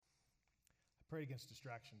prayed against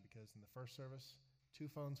distraction because in the first service, 2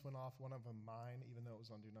 phones went off, one of them mine, even though it was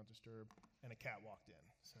on Do Not Disturb, and a cat walked in.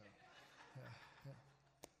 So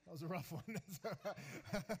that was a rough one.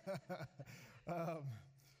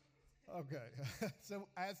 Okay. So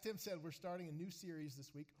as Tim said, we're starting a new series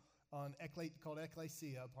this week on called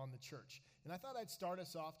Ecclesia, upon the church. And I thought I'd start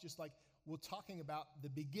us off just like we're talking about the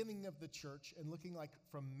beginning of the church and looking like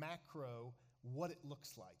from macro what it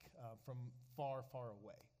looks like from far, far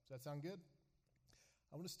away. Does that sound good?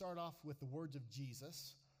 I want to start off with the words of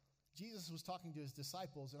Jesus. Jesus was talking to his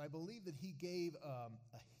disciples, and I believe that he gave a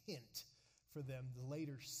hint for them to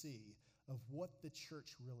later see of what the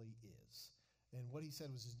church really is. And what he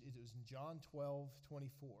said was, it was in John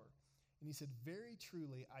 12:24. And he said, "Very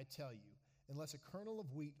truly, I tell you, unless a kernel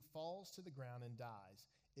of wheat falls to the ground and dies,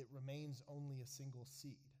 it remains only a single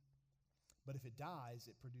seed. But if it dies,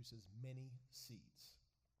 it produces many seeds."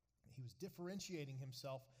 He was differentiating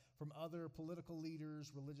himself from other political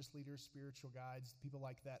leaders, religious leaders, spiritual guides, people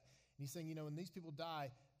like that. And he's saying, when these people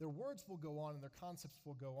die, their words will go on and their concepts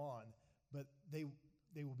will go on, but they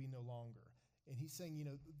will be no longer. And he's saying,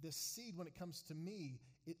 this seed, when it comes to me,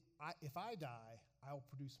 if I die, I'll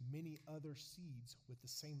produce many other seeds with the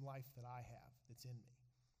same life that I have that's in me.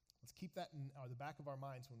 Let's keep that in the back of our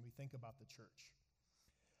minds when we think about the church.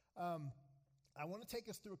 I want to take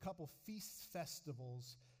us through a couple feast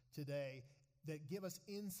festivals today that give us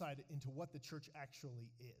insight into what the church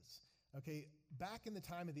actually is. Okay, back in the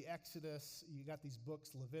time of the Exodus, you got these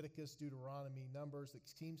books, Leviticus, Deuteronomy, Numbers, that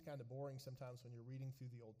seems kind of boring sometimes when you're reading through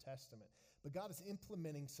the Old Testament. But God is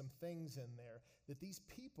implementing some things in there that these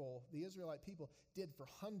people, the Israelite people, did for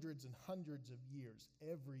hundreds and hundreds of years,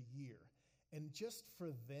 every year. And just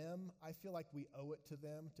for them, I feel like we owe it to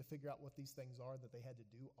them to figure out what these things are that they had to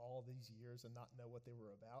do all these years and not know what they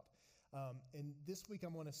were about. And this week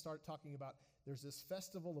I'm going to start talking about, there's this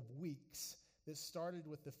festival of weeks that started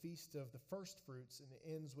with the Feast of the First Fruits and it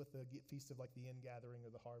ends with the Feast of like the Ingathering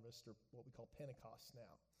or the Harvest, or what we call Pentecost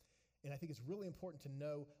now. And I think it's really important to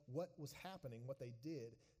know what was happening, what they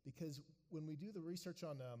did, because when we do the research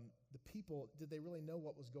on the people, did they really know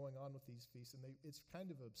what was going on with these feasts? And it's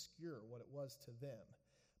kind of obscure what it was to them.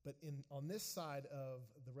 But on this side of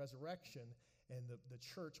the resurrection and the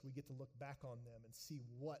church, we get to look back on them and see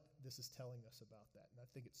what this is telling us about that. And I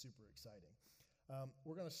think it's super exciting.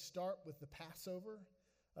 We're going to start with the Passover.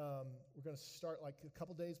 We're going to start like a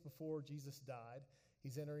couple days before Jesus died.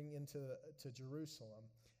 He's entering into Jerusalem,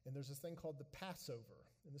 and there's this thing called the Passover.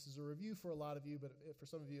 And this is a review for a lot of you, but for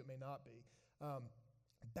some of you it may not be.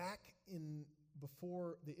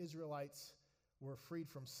 Before the Israelites were freed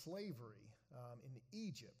from slavery in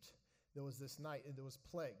Egypt, there was this night, and there was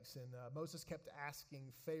plagues, and Moses kept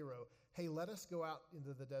asking Pharaoh, "Hey, let us go out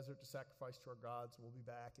into the desert to sacrifice to our gods, and we'll be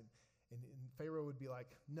back." And Pharaoh would be like,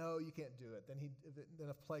 "No, you can't do it." Then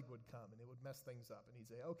a plague would come, and it would mess things up. And he'd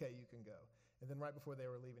say, "Okay, you can go." And then right before they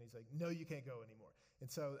were leaving, he's like, "No, you can't go anymore."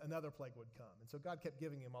 And so another plague would come. And so God kept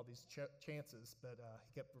giving him all these chances, but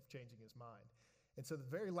he kept changing his mind. And so the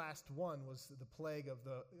very last one was the plague of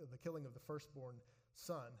the killing of the firstborn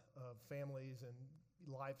son of families and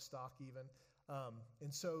livestock even.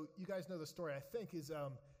 And so you guys know the story, I think, is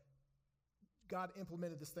God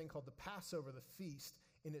implemented this thing called the Passover, the feast,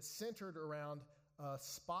 and it's centered around a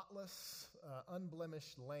spotless,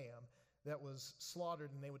 unblemished lamb that was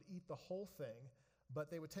slaughtered, and they would eat the whole thing, but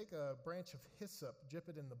they would take a branch of hyssop, dip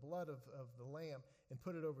it in the blood of the lamb, and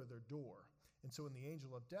put it over their door. And so when the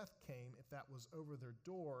angel of death came, if that was over their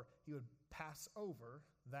door, he would pass over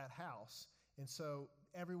that house. And so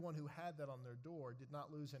everyone who had that on their door did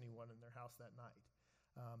not lose anyone in their house that night.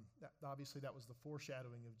 Obviously, that was the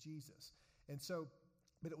foreshadowing of Jesus. And so,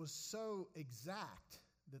 but it was so exact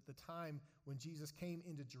that the time when Jesus came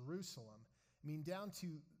into Jerusalem,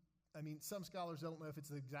 some scholars don't know if it's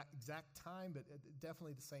the exact time, but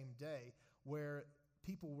definitely the same day, where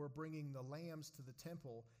people were bringing the lambs to the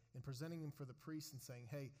temple and presenting them for the priests and saying,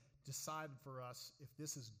 "Hey, decide for us if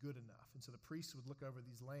this is good enough." And so the priests would look over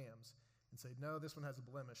these lambs and say, "No, this one has a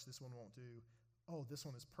blemish, this one won't do. Oh, this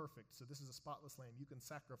one is perfect, so this is a spotless lamb. You can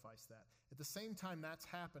sacrifice that." At the same time that's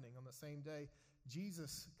happening, on the same day,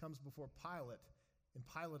 Jesus comes before Pilate, and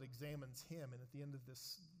Pilate examines him, and at the end of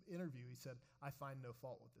this interview, he said, "I find no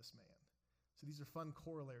fault with this man." So these are fun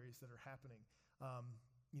corollaries that are happening.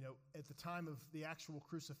 At the time of the actual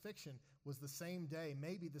crucifixion was the same day,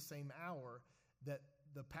 maybe the same hour, that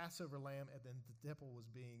the Passover lamb and then the temple was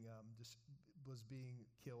being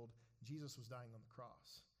killed. Jesus was dying on the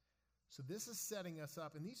cross. So this is setting us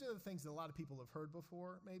up, and these are the things that a lot of people have heard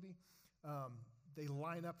before, maybe. They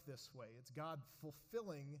line up this way. It's God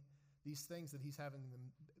fulfilling these things that he's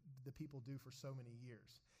having the people do for so many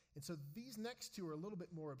years. And so these next two are a little bit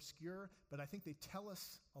more obscure, but I think they tell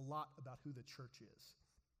us a lot about who the church is.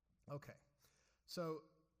 Okay, so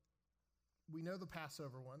we know the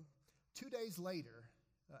Passover one. 2 days later,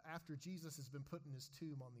 after Jesus has been put in his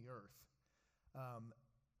tomb on the earth,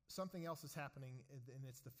 something else is happening, and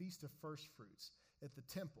it's the Feast of First Fruits at the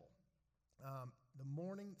temple.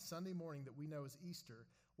 Sunday morning that we know as Easter,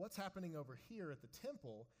 what's happening over here at the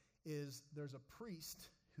temple is there's a priest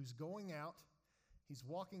who's going out. He's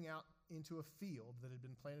walking out into a field that had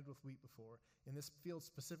been planted with wheat before, in this field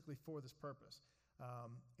specifically for this purpose.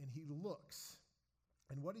 And he looks,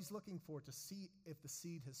 and what he's looking for to see if the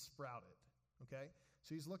seed has sprouted, okay?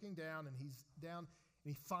 So he's looking down, and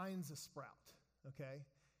he finds a sprout, okay?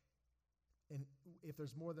 And if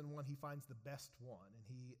there's more than one, he finds the best one, and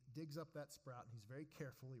he digs up that sprout, and he's very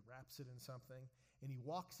careful. He wraps it in something, and he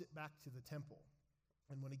walks it back to the temple.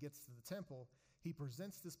 And when he gets to the temple, he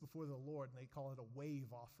presents this before the Lord, and they call it a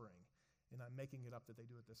wave offering. And I'm making it up that they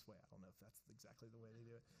do it this way. I don't know if that's exactly the way they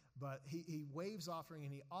do it. But he waves offering,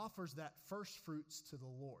 and he offers that first fruits to the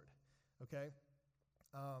Lord, okay?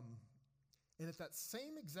 And at that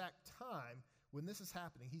same exact time, when this is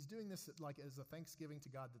happening, he's doing this like as a thanksgiving to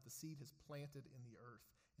God that the seed has planted in the earth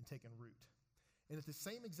and taken root. And at the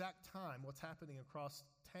same exact time, what's happening across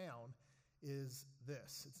town is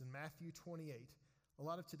this. It's in Matthew 28. A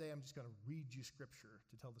lot of today, I'm just going to read you scripture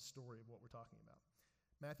to tell the story of what we're talking about.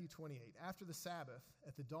 Matthew 28. After the Sabbath,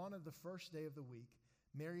 at the dawn of the first day of the week,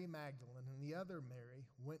 Mary Magdalene and the other Mary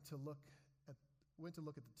went to look at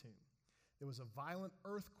the tomb. There was a violent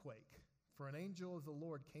earthquake, for an angel of the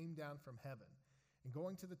Lord came down from heaven, and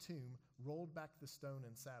going to the tomb, rolled back the stone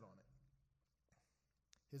and sat on it.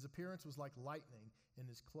 His appearance was like lightning, and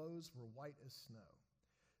his clothes were white as snow.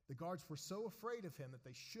 The guards were so afraid of him that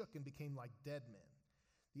they shook and became like dead men.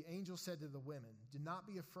 The angel said to the women, "Do not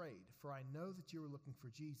be afraid, for I know that you are looking for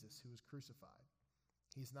Jesus who was crucified.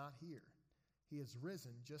 He is not here. He has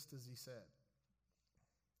risen just as he said."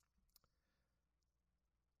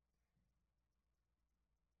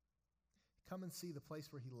 Come and see the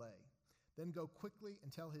place where he lay. Then go quickly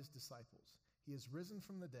and tell his disciples, "He has risen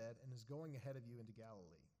from the dead and is going ahead of you into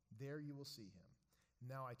Galilee. There you will see him."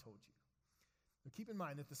 Now I told you. Now keep in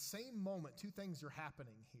mind, at the same moment, two things are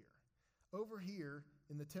happening here. Over here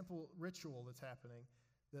in the temple ritual that's happening,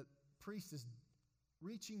 the priest is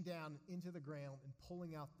reaching down into the ground and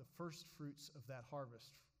pulling out the first fruits of that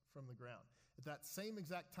harvest from the ground. At that same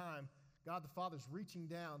exact time, God the Father's reaching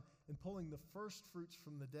down and pulling the first fruits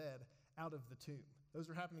from the dead out of the tomb. Those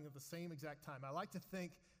are happening at the same exact time. I like to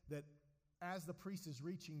think that as the priest is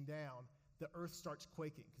reaching down, the earth starts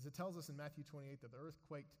quaking, because it tells us in Matthew 28 that the earth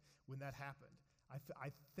quaked when that happened. I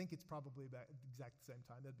think it's probably about the exact same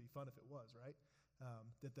time. That'd be fun if it was, right?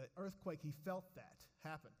 That the earthquake, he felt that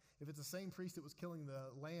happen. If it's the same priest that was killing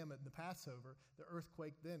the lamb at the Passover, the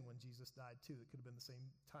earthquake then when Jesus died too. It could have been the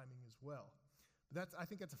same timing as well. But I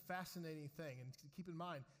think that's a fascinating thing. And keep in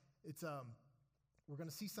mind, it's we're going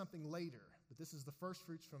to see something later, but this is the first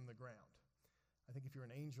fruits from the ground. I think if you're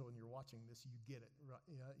an angel and you're watching this, you get it.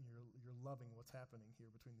 Right? You're loving what's happening here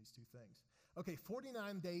between these two things. Okay,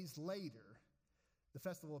 49 days later, the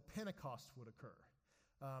festival of Pentecost would occur.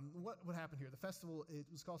 What would happen here? The festival,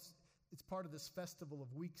 it's part of this festival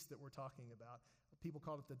of weeks that we're talking about. People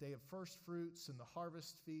call it the Day of First Fruits and the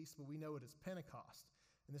Harvest Feast, but we know it as Pentecost.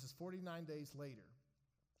 And this is 49 days later.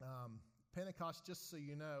 Pentecost, just so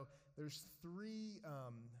you know, there's 3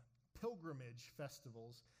 pilgrimage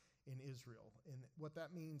festivals in Israel. And what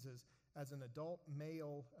that means is, as an adult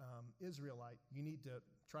male Israelite, you need to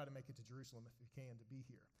try to make it to Jerusalem if you can to be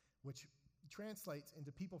here, which translates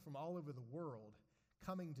into people from all over the world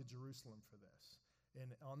coming to Jerusalem for this. And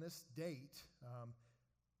on this date,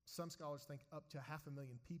 some scholars think up to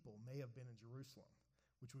 500,000 people may have been in Jerusalem,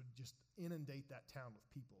 which would just inundate that town with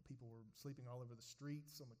people. People were sleeping all over the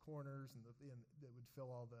streets, on the corners, and that would fill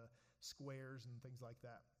all the squares and things like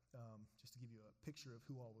that, just to give you a picture of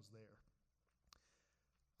who all was there.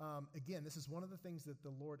 Again, this is one of the things that the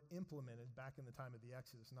Lord implemented back in the time of the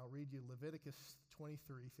Exodus. And I'll read you Leviticus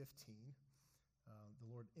 23:15, the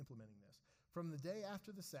Lord implementing this. From the day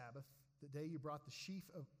after the Sabbath, the day you brought the sheaf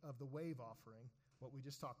of the wave offering, what we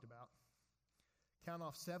just talked about, count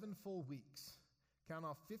off 7 full weeks. Count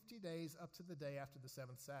off 50 days up to the day after the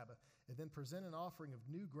 7th Sabbath, and then present an offering of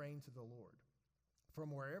new grain to the Lord.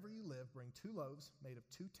 From wherever you live, bring 2 loaves made of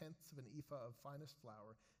 2/10 of an ephah of finest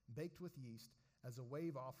flour, baked with yeast, as a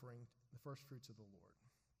wave offering, the first fruits of the Lord.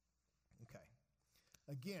 Okay.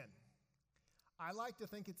 Again, I like to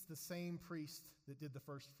think it's the same priest that did the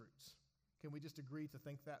first fruits. Can we just agree to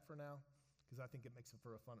think that for now? Because I think it makes it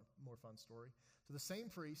for a more fun story. So the same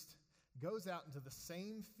priest goes out into the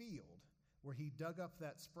same field where he dug up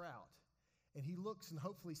that sprout, and he looks and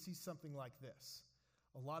hopefully sees something like this.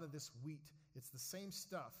 A lot of this wheat, it's the same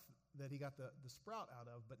stuff that he got the sprout out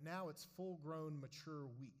of, but now it's full-grown, mature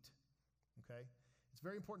wheat. Okay? It's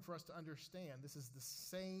very important for us to understand this is the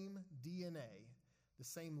same DNA, the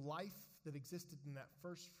same life that existed in that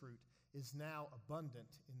first fruit is now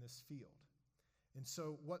abundant in this field. And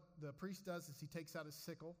so what the priest does is he takes out his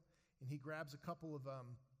sickle and he grabs a couple of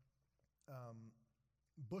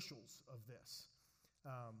bushels of this.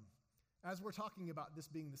 As we're talking about this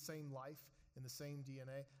being the same life and the same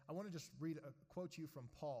DNA, I want to just quote you from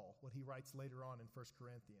Paul, what he writes later on in 1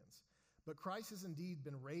 Corinthians. But Christ has indeed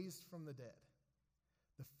been raised from the dead,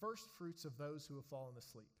 the first fruits of those who have fallen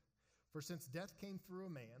asleep. For since death came through a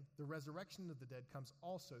man, the resurrection of the dead comes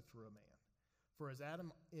also through a man. For as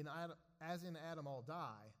in Adam all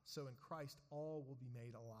die, so in Christ all will be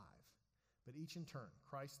made alive. But each in turn,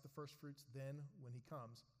 Christ the first fruits, then when he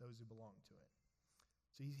comes, those who belong to it.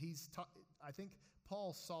 So I think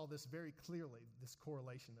Paul saw this very clearly, this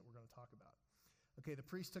correlation that we're going to talk about. Okay, the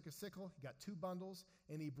priest took a sickle, he got 2 bundles,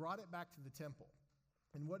 and he brought it back to the temple.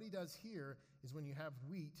 And what he does here is when you have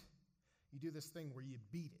wheat, you do this thing where you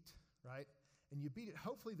beat it, right? And you beat it.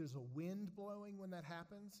 Hopefully there's a wind blowing when that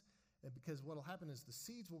happens, because what will happen is the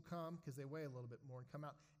seeds will come because they weigh a little bit more and come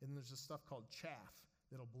out, and there's this stuff called chaff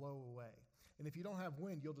that'll blow away. And if you don't have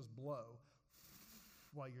wind, you'll just blow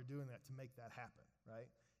while you're doing that to make that happen, right?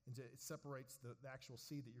 And it separates the actual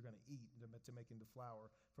seed that you're going to eat to make into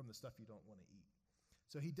flour from the stuff you don't want to eat.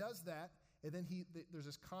 So he does that, and then there's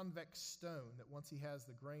this convex stone that once he has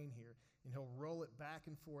the grain here, and he'll roll it back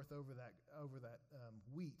and forth over that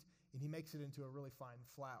wheat, and he makes it into a really fine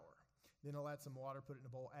flour. Then he'll add some water, put it in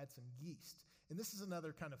a bowl, add some yeast. And this is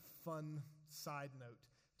another kind of fun side note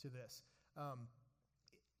to this.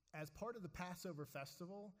 As part of the Passover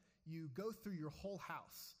festival, you go through your whole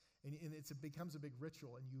house, and it becomes a big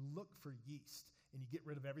ritual, and you look for yeast, and you get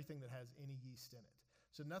rid of everything that has any yeast in it.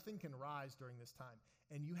 So nothing can rise during this time.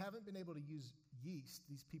 And you haven't been able to use yeast.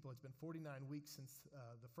 These people, it's been 49 weeks since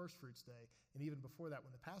the first fruits day, and even before that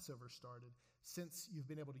when the Passover started, since you've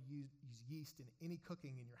been able to use yeast in any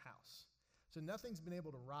cooking in your house. So nothing's been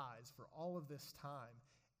able to rise for all of this time.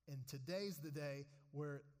 And today's the day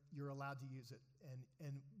where you're allowed to use it.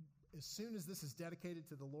 And as soon as this is dedicated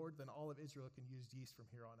to the Lord, then all of Israel can use yeast from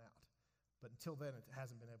here on out. But until then, it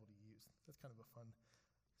hasn't been able to be used. That's kind of a fun,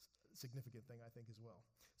 significant thing, I think, as well.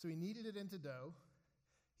 So he kneaded it into dough.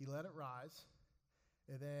 He let it rise.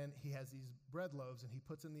 And then he has these bread loaves, and he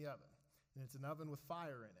puts in the oven. And it's an oven with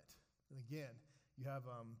fire in it. And again, you have...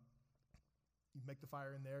 You make the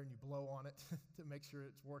fire in there and you blow on it to make sure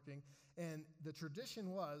it's working. And the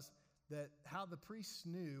tradition was that how the priests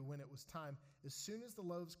knew when it was time, as soon as the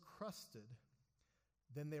loaves crusted,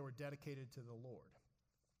 then they were dedicated to the Lord.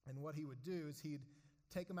 And what he would do is he'd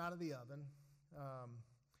take them out of the oven.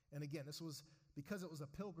 And again, this was because it was a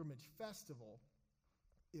pilgrimage festival.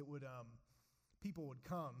 It would people would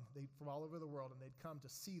come from all over the world, and they'd come to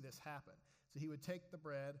see this happen. So he would take the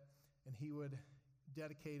bread and he would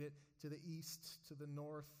dedicate it to the east, to the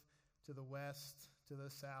north, to the west, to the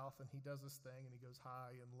south, and he does this thing, and he goes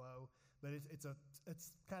high and low. But it's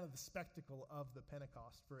kind of the spectacle of the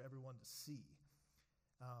Pentecost for everyone to see.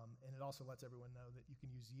 And it also lets everyone know that you can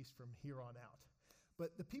use yeast from here on out.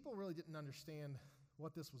 But the people really didn't understand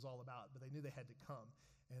what this was all about, but they knew they had to come.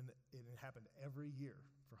 And it happened every year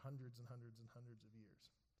for hundreds and hundreds and hundreds of years.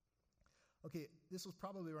 Okay, this was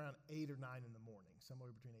probably around 8 or 9 in the morning, somewhere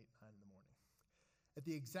between 8 and 9 in the morning. At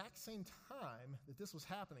the exact same time that this was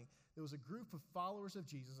happening, there was a group of followers of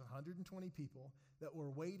Jesus, 120 people, that were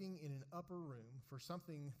waiting in an upper room for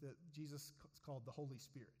something that Jesus called the Holy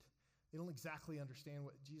Spirit. They don't exactly understand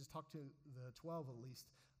what Jesus talked to the 12 at least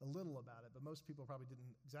a little about it, but most people probably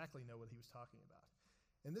didn't exactly know what he was talking about.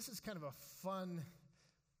 And this is kind of a fun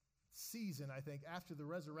season, I think. After the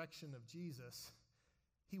resurrection of Jesus,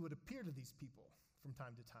 he would appear to these people from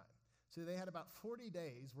time to time. So they had about 40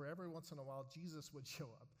 days where every once in a while Jesus would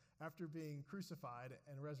show up after being crucified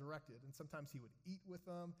and resurrected. And sometimes he would eat with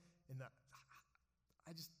them. And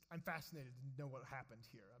I'm fascinated to know what happened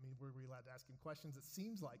here. I mean, were we allowed to ask him questions? It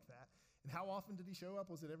seems like that. And how often did he show up?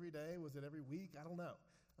 Was it every day? Was it every week? I don't know.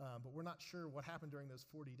 But we're not sure what happened during those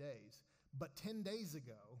 40 days. But 10 days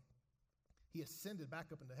ago, he ascended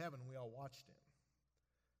back up into heaven, and we all watched him.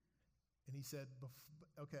 And he said,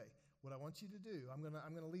 okay, what I want you to do, I'm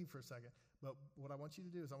gonna leave for a second, but what I want you to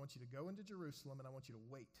do is I want you to go into Jerusalem, and I want you to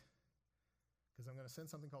wait, because I'm going to send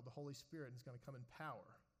something called the Holy Spirit, and it's going to come in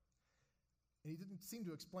power. And he didn't seem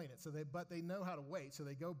to explain it, but they know how to wait, so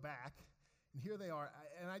they go back, and here they are.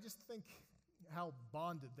 And I just think how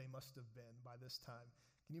bonded they must have been by this time.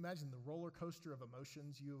 Can you imagine the roller coaster of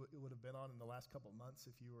emotions you would have been on in the last couple of months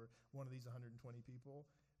if you were one of these 120 people?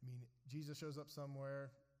 I mean, Jesus shows up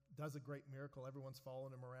somewhere, does a great miracle, everyone's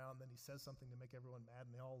following him around, then he says something to make everyone mad,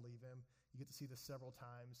 and they all leave him. You get to see this several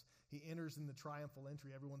times. He enters in the triumphal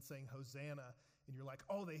entry, everyone's saying Hosanna, and you're like,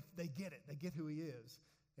 oh, they get it. They get who he is.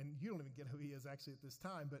 And you don't even get who he is actually at this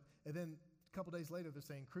time. And then a couple days later, they're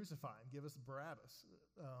saying, crucify him, give us Barabbas.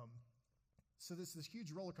 So this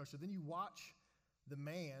huge roller coaster. Then you watch the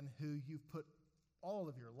man who you've put all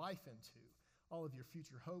of your life into, all of your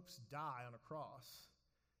future hopes, die on a cross.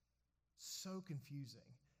 So confusing.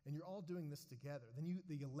 And you're all doing this together. Then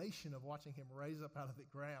the elation of watching him rise up out of the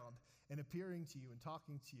ground and appearing to you and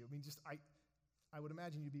talking to you. I mean, I would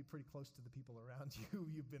imagine you'd be pretty close to the people around you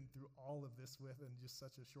you've been through all of this with in just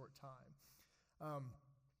such a short time.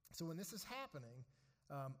 So when this is happening,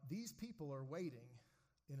 these people are waiting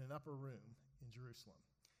in an upper room in Jerusalem.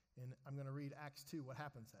 And I'm going to read Acts 2, what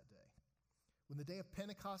happens that day. When the day of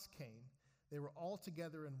Pentecost came, they were all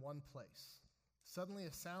together in one place. Suddenly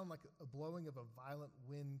a sound like a blowing of a violent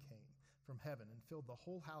wind came from heaven and filled the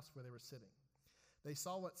whole house where they were sitting. They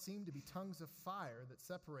saw what seemed to be tongues of fire that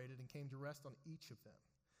separated and came to rest on each of them.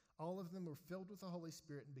 All of them were filled with the Holy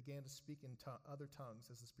Spirit and began to speak in other tongues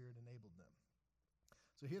as the Spirit enabled them.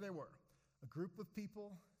 So here they were, a group of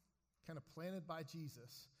people kind of planted by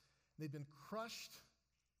Jesus. They'd been crushed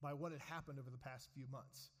by what had happened over the past few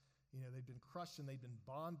months. You know, they'd been crushed and they'd been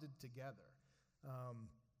bonded together.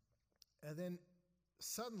 And then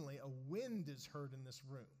suddenly a wind is heard in this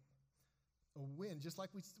room. A wind, just like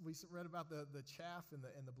we read about the chaff and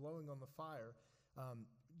the blowing on the fire.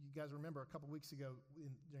 You guys remember a couple weeks ago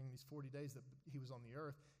during these 40 days that he was on the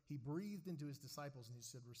earth, he breathed into his disciples and he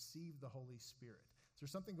said, receive the Holy Spirit. So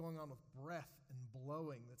there's something going on with breath and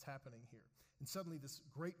blowing that's happening here. And suddenly this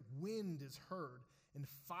great wind is heard and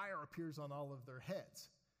fire appears on all of their heads.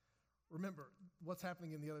 Remember, what's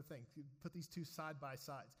happening in the other thing? Put these two side by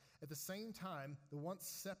sides. At the same time, the once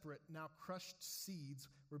separate, now crushed seeds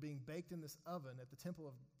were being baked in this oven at the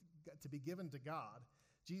temple to be given to God.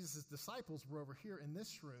 Jesus' disciples were over here in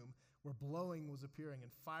this room where blowing was appearing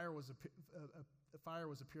and fire was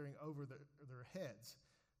appearing over their heads,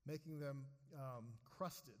 making them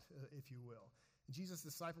crusted, if you will. And Jesus'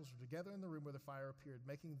 disciples were together in the room where the fire appeared,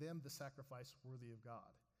 making them the sacrifice worthy of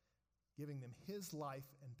God, giving them his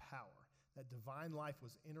life and power. That divine life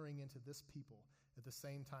was entering into this people at the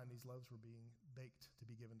same time these loaves were being baked to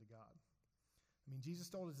be given to God. I mean, Jesus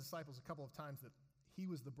told his disciples a couple of times that he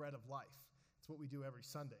was the bread of life. It's what we do every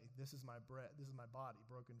Sunday. This is my bread. This is my body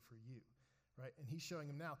broken for you, right? And he's showing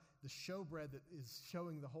them now the showbread that is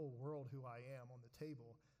showing the whole world who I am on the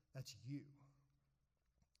table. That's you.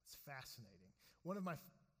 It's fascinating. One of my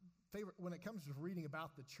favorite, when it comes to reading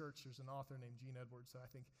about the church, there's an author named Gene Edwards, so I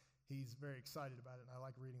think he's very excited about it, and I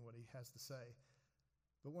like reading what he has to say.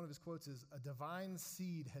 But one of his quotes is, a divine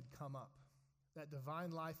seed had come up. That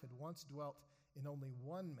divine life had once dwelt in only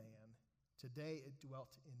one man. Today it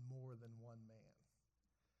dwelt in more than one man.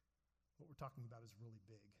 What we're talking about is really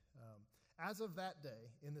big. As of that day,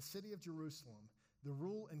 in the city of Jerusalem, the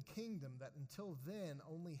rule and kingdom that until then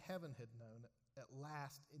only heaven had known at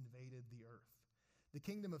last invaded the earth. The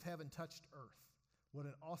kingdom of heaven touched earth. What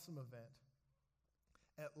an awesome event.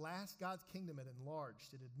 At last, God's kingdom had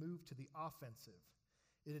enlarged. It had moved to the offensive.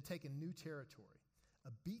 It had taken new territory.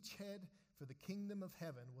 A beachhead for the kingdom of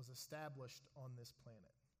heaven was established on this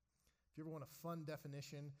planet. If you ever want a fun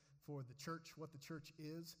definition for the church, what the church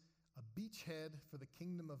is, a beachhead for the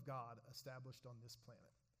kingdom of God established on this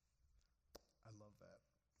planet. I love that.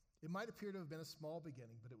 It might appear to have been a small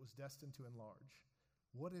beginning, but it was destined to enlarge.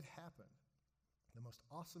 What had happened? The most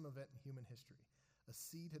awesome event in human history. A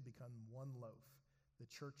seed had become one loaf. The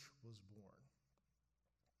church was born.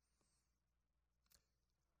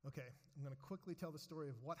 Okay, I'm going to quickly tell the story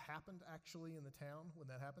of what happened actually in the town when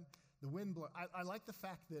that happened. The wind blew. I like the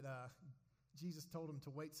fact that Jesus told them to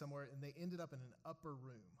wait somewhere, and they ended up in an upper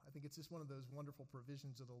room. I think it's just one of those wonderful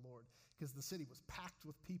provisions of the Lord, because the city was packed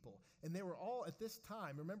with people. And they were all at this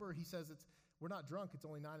time. Remember, he says we're not drunk, it's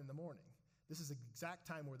only 9 a.m. This is the exact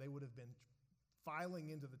time where they would have been filing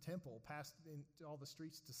into the temple, past into all the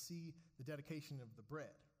streets to see the dedication of the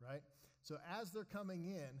bread, right? So as they're coming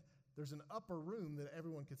in, there's an upper room that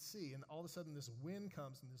everyone could see, and all of a sudden this wind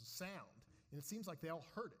comes and there's a sound, and it seems like they all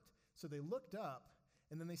heard it. So they looked up,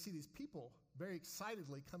 and then they see these people very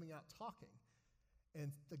excitedly coming out talking.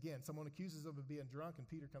 And again, someone accuses them of being drunk, and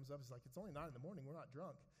Peter comes up and is like, it's only 9 a.m, we're not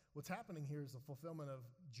drunk. What's happening here is the fulfillment of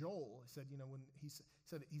Joel. He said, when he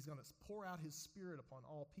said he's going to pour out his spirit upon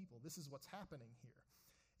all people. This is what's happening here.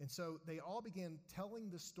 And so they all began telling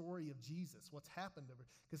the story of Jesus, what's happened over,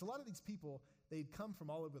 because a lot of these people, they'd come from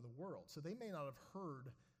all over the world. So they may not have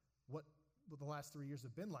heard what the last 3 years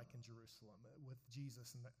have been like in Jerusalem with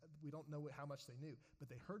Jesus. And we don't know how much they knew, but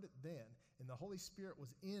they heard it then. And the Holy Spirit was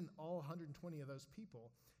in all 120 of those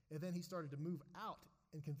people. And then he started to move out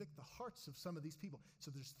and convict the hearts of some of these people. So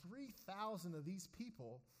there's 3,000 of these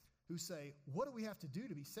people who say, what do we have to do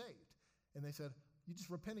to be saved? And they said, you just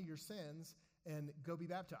repent of your sins and go be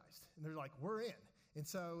baptized. And they're like, we're in. And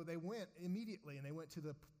so they went immediately, and they went to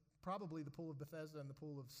probably the pool of Bethesda and the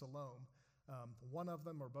pool of Siloam. One of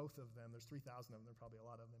them or both of them. There's 3,000 of them. There are probably a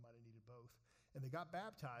lot of them. They might have needed both. And they got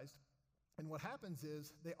baptized. And what happens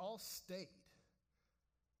is they all stayed,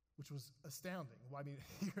 which was astounding. Well, I mean,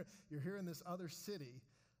 you're here in this other city,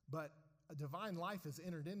 but a divine life has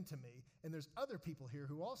entered into me, and there's other people here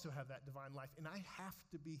who also have that divine life, and I have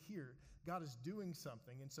to be here. God is doing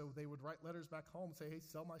something. And so they would write letters back home and say, hey,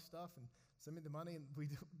 sell my stuff and send me the money. And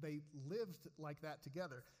they lived like that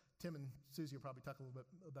together. Tim and Susie will probably talk a little bit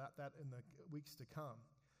about that in the weeks to come.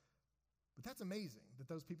 But that's amazing that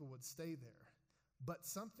those people would stay there. But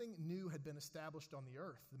something new had been established on the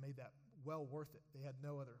earth that made that well worth it. They had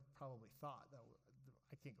no other probably thought,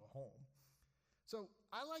 I can't go home. So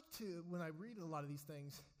I like to, when I read a lot of these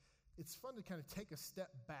things, it's fun to kind of take a step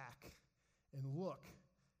back and look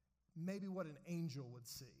maybe what an angel would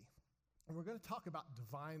see. And we're going to talk about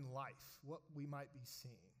divine life, what we might be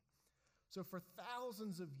seeing. So for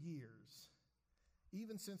thousands of years,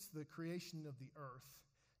 even since the creation of the earth,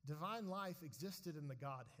 divine life existed in the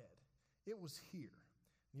Godhead. It was here.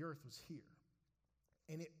 The earth was here.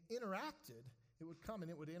 And it interacted. It would come and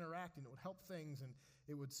it would interact and it would help things and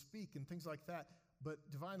it would speak and things like that. But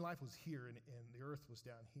divine life was here and the earth was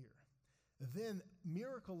down here. Then,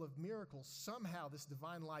 miracle of miracles, somehow this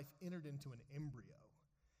divine life entered into an embryo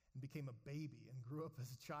and became a baby and grew up as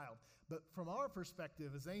a child. But from our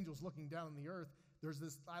perspective, as angels looking down on the earth, there's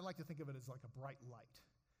this, I like to think of it as like a bright light.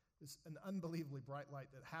 It's an unbelievably bright light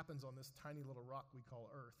that happens on this tiny little rock we call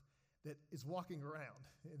earth that is walking around.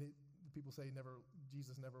 And people say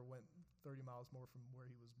Jesus never went 30 miles more from where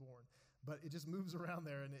he was born. But it just moves around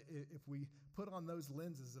there, and if we put on those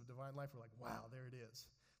lenses of divine life, we're like, wow, there it is.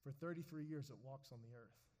 For 33 years, it walks on the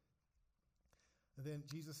earth. And then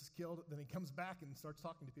Jesus is killed. Then he comes back and starts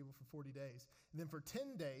talking to people for 40 days. And then for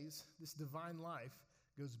 10 days, this divine life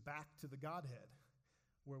goes back to the Godhead,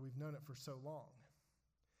 where we've known it for so long.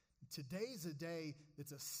 Today's a day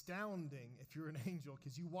that's astounding if you're an angel,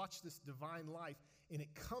 because you watch this divine life, and it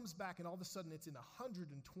comes back, and all of a sudden it's in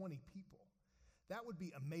 120 people. That would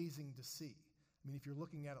be amazing to see. I mean, if you're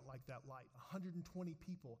looking at it like that light, 120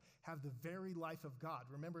 people have the very life of God.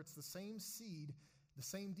 Remember, it's the same seed, the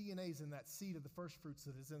same DNA is in that seed of the first fruits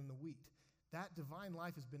that is in the wheat. That divine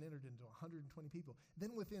life has been entered into 120 people.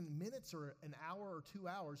 Then within minutes or an hour or 2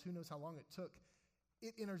 hours, who knows how long it took,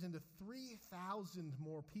 it enters into 3,000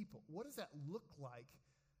 more people. What does that look like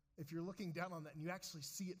if you're looking down on that and you actually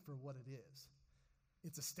see it for what it is?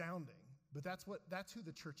 It's astounding, but that's who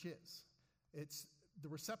the church is. It's the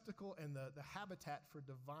receptacle and the habitat for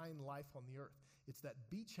divine life on the earth. It's that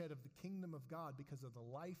beachhead of the kingdom of God because of the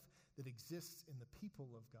life that exists in the people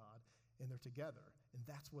of God, and they're together, and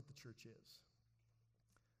that's what the church is.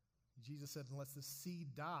 Jesus said, unless the seed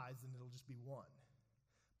dies, then it'll just be one.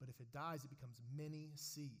 But if it dies, it becomes many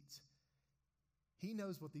seeds. He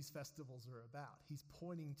knows what these festivals are about. He's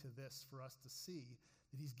pointing to this for us to see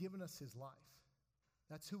that he's given us his life.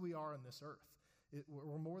 That's who we are on this earth.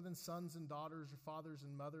 We're more than sons and daughters or fathers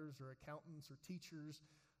and mothers or accountants or teachers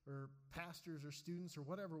or pastors or students or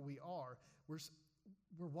whatever we are.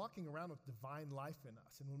 We're walking around with divine life in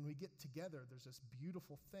us. And when we get together, there's this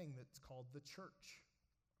beautiful thing that's called the church.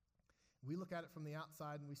 We look at it from the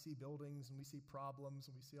outside and we see buildings and we see problems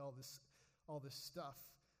and we see all this stuff.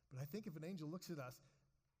 But I think if an angel looks at us,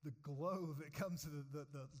 the glow that comes,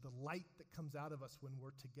 the light that comes out of us when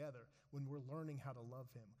we're together, when we're learning how to love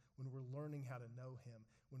him, when we're learning how to know him,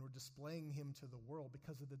 when we're displaying him to the world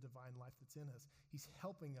because of the divine life that's in us, he's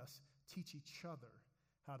helping us teach each other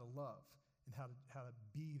how to love and how to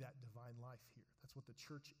be that divine life here. That's what the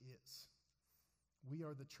church is. We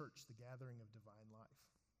are the church, the gathering of divine life.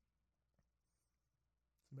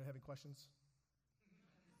 Anybody have any questions?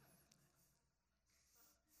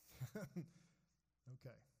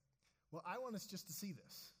 Okay. Well, I want us just to see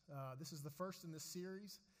this. This is the first in this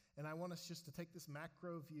series, and I want us just to take this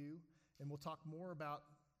macro view, and we'll talk more about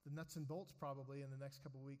the nuts and bolts probably in the next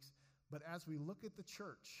couple of weeks. But as we look at the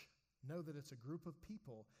church, know that it's a group of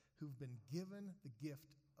people who've been given the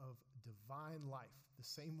gift of divine life, the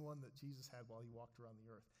same one that Jesus had while he walked around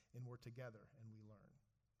the earth, and we're together and we learn.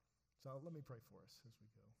 So let me pray for us as we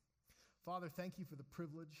go. Father, thank you for the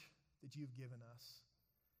privilege that you've given us.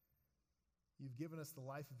 You've given us the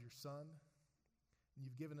life of your Son, and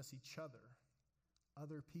you've given us each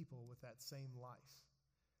other people with that same life.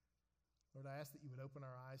 Lord, I ask that you would open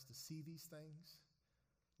our eyes to see these things.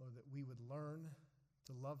 Lord, that we would learn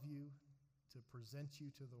to love you, to present you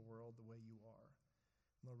to the world the way you are.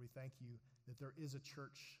 Lord, we thank you that there is a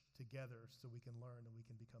church together so we can learn and we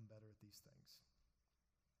can become better at these things.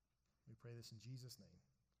 We pray this in Jesus' name.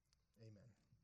 Amen.